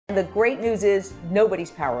And the great news is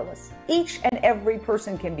nobody's powerless. Each and every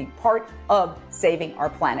person can be part of saving our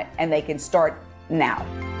planet, and they can start now.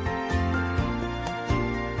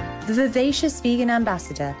 The Vivacious Vegan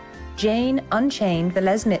Ambassador, Jane Unchained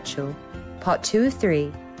Velez-Mitchell, Part 2 of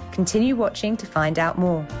 3. Continue watching to find out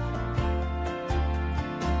more.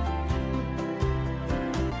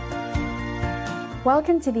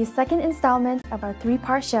 Welcome to the second installment of our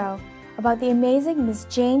three-part show about the amazing Miss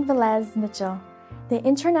Jane Velez-Mitchell, the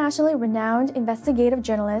internationally renowned investigative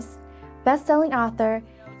journalist, best-selling author,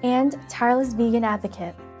 and tireless vegan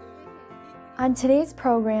advocate. On today's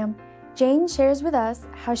program, Jane shares with us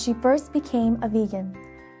how she first became a vegan,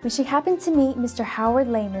 when she happened to meet Mr. Howard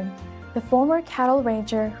Lehman, the former cattle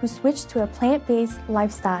rancher who switched to a plant-based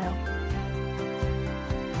lifestyle.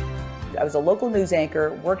 I was a local news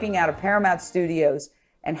anchor working out of Paramount Studios,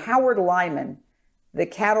 and Howard Lyman, the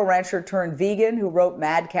cattle rancher turned vegan who wrote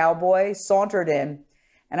Mad Cowboy, sauntered in,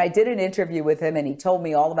 and I did an interview with him, and he told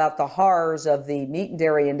me all about the horrors of the meat and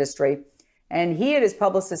dairy industry. And he and his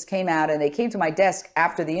publicist came out, and they came to my desk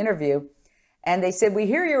after the interview, and they said, "We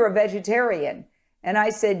hear you're a vegetarian." And I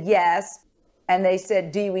said, "Yes." And they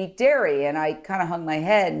said, "Do you eat dairy?" And I kind of hung my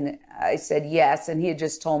head, and I said, "Yes." And he had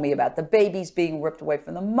just told me about the babies being ripped away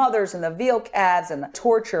from the mothers and the veal calves and the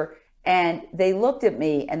torture. And they looked at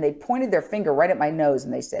me and they pointed their finger right at my nose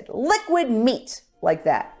and they said, "Liquid meat," like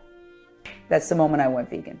that. That's the moment I went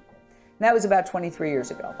vegan. And that was about 23 years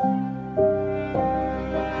ago.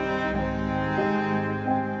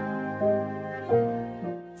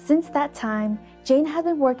 Since that time, Jane has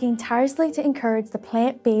been working tirelessly to encourage the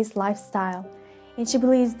plant-based lifestyle, and she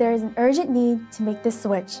believes there is an urgent need to make this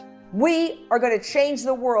switch. We are going to change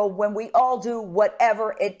the world when we all do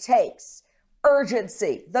whatever it takes.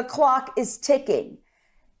 Urgency. The clock is ticking.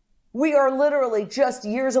 We are literally just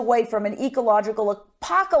years away from an ecological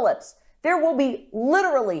apocalypse. There will be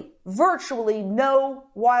literally, virtually no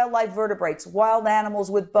wildlife vertebrates, wild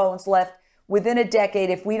animals with bones left within a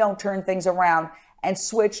decade if we don't turn things around and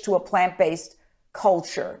switch to a plant-based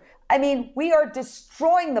culture. I mean, we are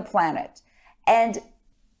destroying the planet. And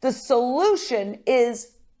the solution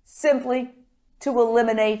is simply to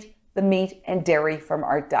eliminate the meat and dairy from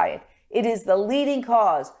our diet. It is the leading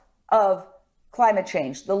cause of climate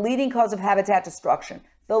change, the leading cause of habitat destruction,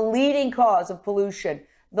 the leading cause of pollution,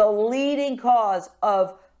 the leading cause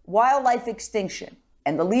of wildlife extinction,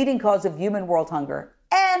 and the leading cause of human world hunger,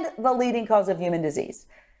 and the leading cause of human disease.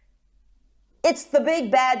 It's the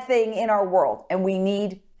big bad thing in our world, and we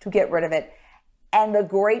need to get rid of it. And the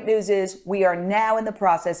great news is we are now in the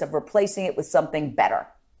process of replacing it with something better.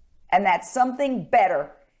 And that something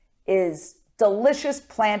better is delicious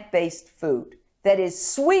plant-based food that is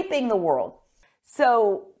sweeping the world.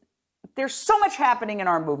 So there's so much happening in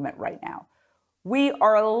our movement right now. We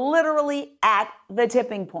are literally at the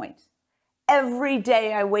tipping point. Every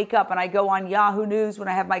day I wake up and I go on Yahoo News when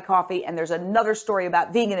I have my coffee, and there's another story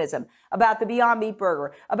about veganism, about the Beyond Meat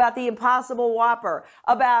Burger, about the Impossible Whopper,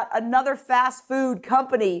 about another fast food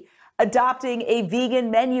company adopting a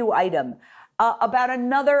vegan menu item, about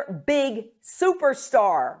another big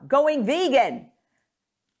superstar going vegan.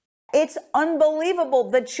 It's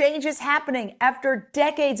unbelievable. The change is happening after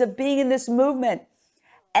decades of being in this movement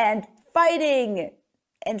and fighting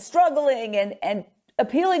and struggling and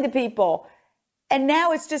appealing to people. And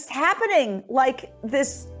now it's just happening like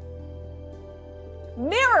this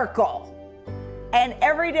miracle. And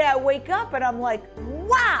every day I wake up and I'm like,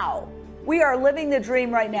 wow, we are living the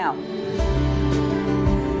dream right now.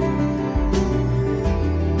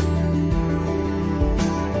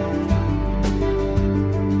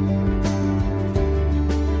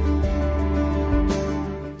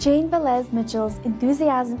 Jane Velez-Mitchell's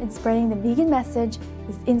enthusiasm in spreading the vegan message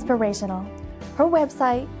is inspirational. Her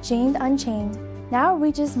website, Jane Unchained, now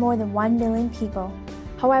reaches more than 1 million people.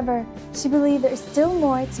 However, she believes there is still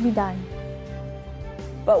more to be done.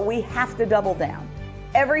 But we have to double down.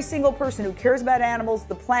 Every single person who cares about animals,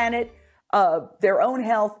 the planet, their own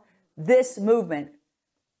health, this movement,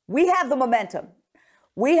 we have the momentum.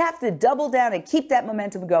 We have to double down and keep that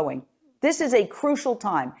momentum going. This is a crucial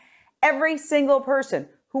time. Every single person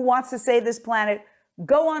who wants to save this planet,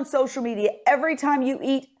 go on social media. Every time you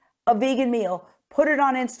eat a vegan meal, put it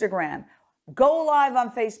on Instagram. Go live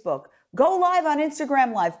on Facebook. Go live on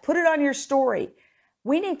Instagram Live. Put it on your story.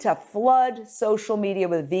 We need to flood social media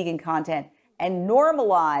with vegan content and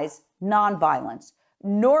normalize nonviolence,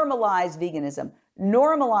 normalize veganism,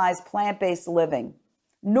 normalize plant-based living,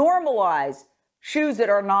 normalize shoes that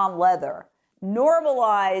are non-leather,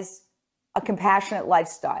 normalize a compassionate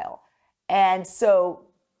lifestyle. And so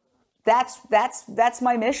that's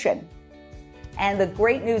my mission. And the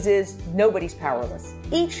great news is nobody's powerless.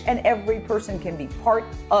 Each and every person can be part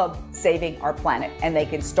of saving our planet, and they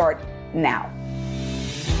can start now.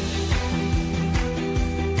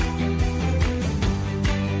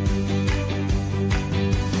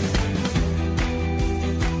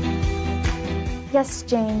 Yes,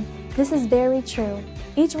 Jane, this is very true.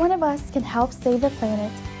 Each one of us can help save the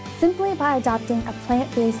planet simply by adopting a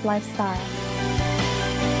plant-based lifestyle.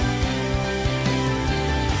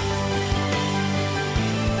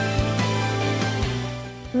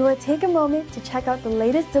 We will take a moment to check out the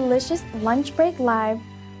latest delicious Lunch Break Live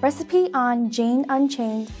recipe on Jane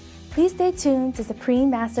Unchained. Please stay tuned to Supreme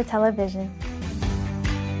Master Television.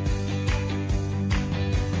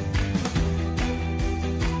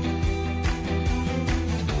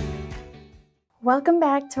 Welcome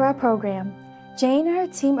back to our program. Jane and her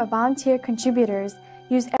team of volunteer contributors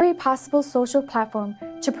use every possible social platform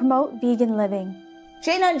to promote vegan living.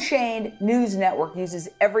 Jane Unchained News Network uses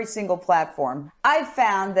every single platform. I've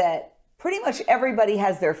found that pretty much everybody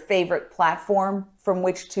has their favorite platform from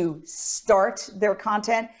which to start their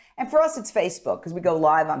content. And for us, it's Facebook, because we go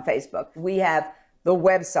live on Facebook. We have the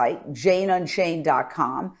website,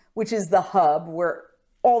 janeunchained.com, which is the hub where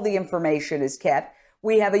all the information is kept.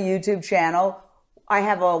 We have a YouTube channel. I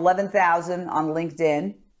have 11,000 on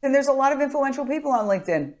LinkedIn. And there's a lot of influential people on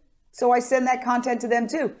LinkedIn. So I send that content to them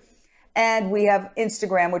too. And we have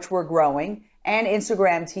Instagram, which we're growing, and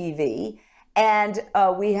Instagram TV. And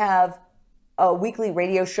we have a weekly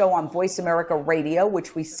radio show on Voice America Radio,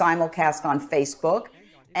 which we simulcast on Facebook.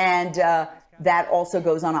 And that also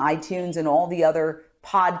goes on iTunes and all the other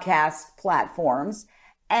podcast platforms.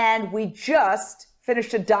 And we just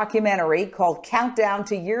finished a documentary called Countdown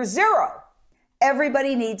to Year Zero.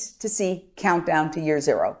 Everybody needs to see Countdown to Year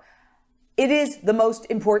Zero. It is the most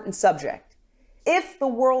important subject. If the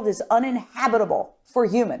world is uninhabitable for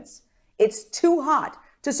humans, it's too hot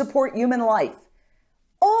to support human life,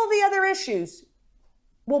 all the other issues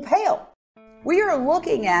will pale. We are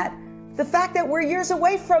looking at the fact that we're years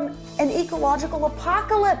away from an ecological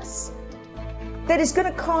apocalypse that is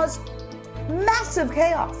going to cause massive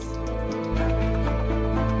chaos.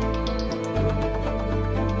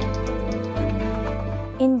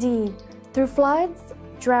 Indeed, through floods,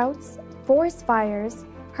 droughts, forest fires,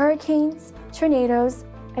 hurricanes, tornadoes,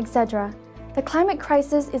 etc., the climate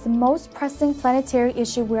crisis is the most pressing planetary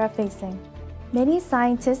issue we are facing. Many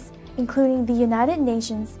scientists, including the United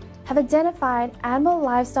Nations, have identified animal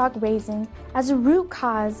livestock raising as a root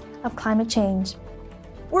cause of climate change.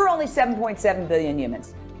 We're only 7.7 billion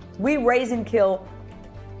humans. We raise and kill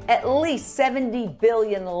at least 70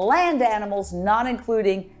 billion land animals, not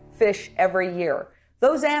including fish, every year.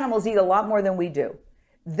 Those animals eat a lot more than we do.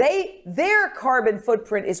 Their carbon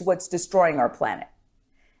footprint is what's destroying our planet.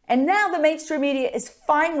 And now the mainstream media is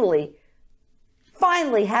finally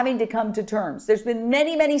having to come to terms. There's been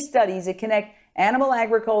many, many studies that connect animal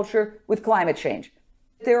agriculture with climate change.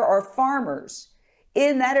 There are farmers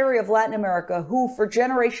in that area of Latin America who, for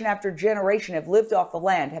generation after generation, have lived off the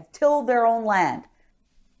land, have tilled their own land.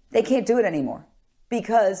 They can't do it anymore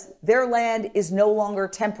because their land is no longer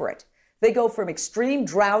temperate. They go from extreme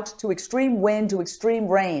drought to extreme wind to extreme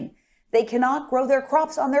rain. They cannot grow their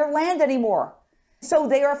crops on their land anymore. So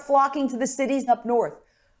they are flocking to the cities up north.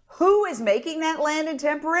 Who is making that land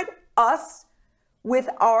intemperate? Us, with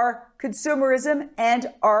our consumerism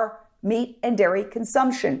and our meat and dairy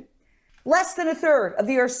consumption. Less than a third of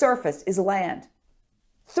the Earth's surface is land.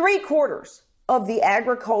 3/4 of the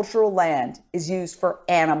agricultural land is used for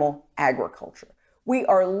animal agriculture. We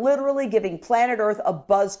are literally giving planet Earth a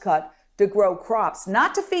buzz cut to grow crops,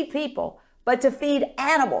 not to feed people, but to feed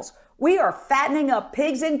animals. We are fattening up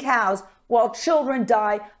pigs and cows while children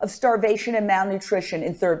die of starvation and malnutrition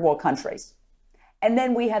in third world countries. And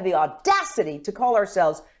then we have the audacity to call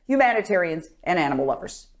ourselves humanitarians and animal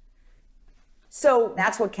lovers. So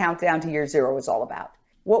that's what Countdown to Year Zero is all about.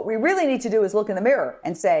 What we really need to do is look in the mirror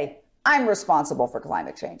and say, I'm responsible for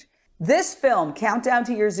climate change. This film, Countdown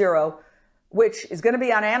to Year Zero, which is going to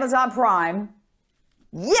be on Amazon Prime,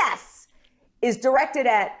 yes, is directed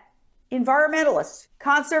at environmentalists,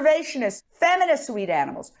 conservationists, feminists who eat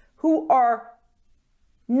animals, who are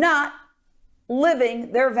not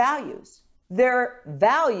living their values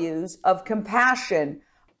of compassion.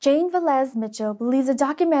 Jane Velez-Mitchell believes the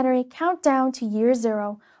documentary Countdown to Year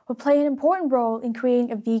Zero will play an important role in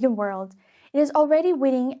creating a vegan world. It is already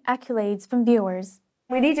winning accolades from viewers.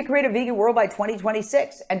 We need to create a vegan world by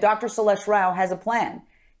 2026, and Dr. Salesh Rao has a plan.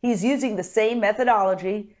 He's using the same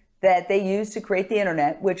methodology that they used to create the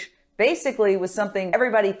internet, which basically was something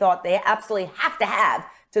everybody thought they absolutely have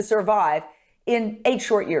to survive in 8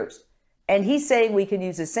 short years. And he's saying we can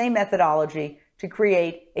use the same methodology to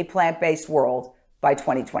create a plant-based world by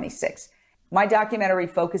 2026. My documentary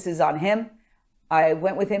focuses on him. I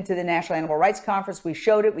went with him to the National Animal Rights Conference. We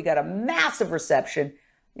showed it. We got a massive reception.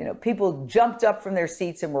 You know, people jumped up from their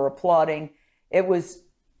seats and were applauding. It was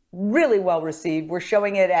really well received. We're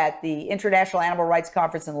showing it at the International Animal Rights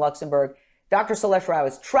Conference in Luxembourg. Dr. Celeste Rao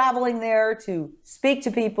is traveling there to speak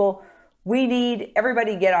to people. We need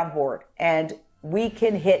everybody to get on board, and we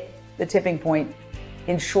can hit the tipping point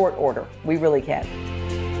in short order. We really can.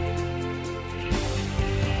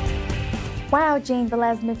 Wow, Jane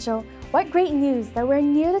Velez-Mitchell, what great news that we're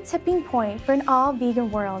near the tipping point for an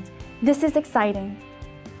all-vegan world. This is exciting.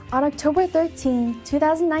 On October 13,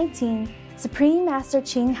 2019, Supreme Master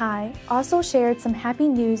Ching Hai also shared some happy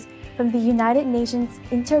news from the United Nations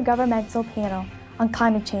Intergovernmental Panel on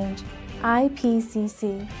Climate Change,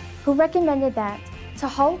 IPCC, who recommended that to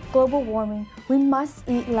halt global warming, we must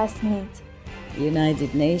eat less meat.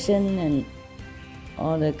 United Nations and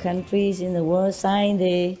all the countries in the world signed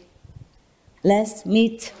the less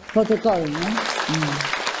meat protocol. No?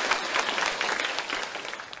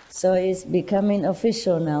 So it's becoming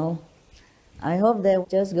official now. I hope they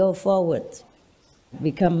just go forward,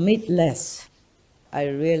 become meatless. I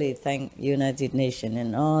really thank United Nations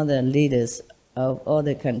and all the leaders of all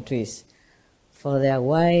the countries for their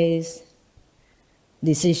wise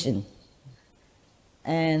decision.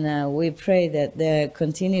 And we pray that they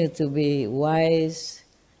continue to be wise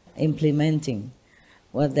implementing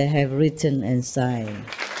what they have written and signed.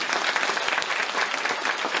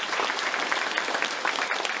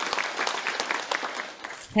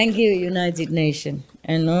 Thank you, United Nations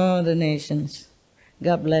and all the nations.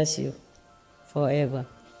 God bless you forever,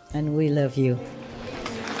 and we love you.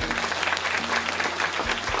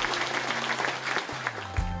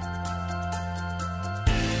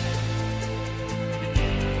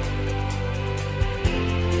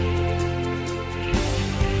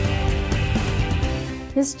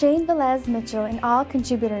 Ms. Jane Velez-Mitchell and all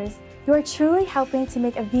contributors, you are truly helping to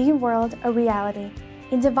make a vegan world a reality.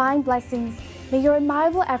 In divine blessings, may your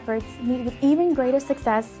admirable efforts meet with even greater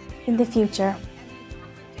success in the future.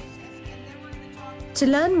 To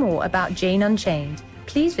learn more about Jane Unchained,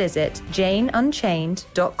 please visit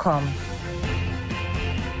janeunchained.com.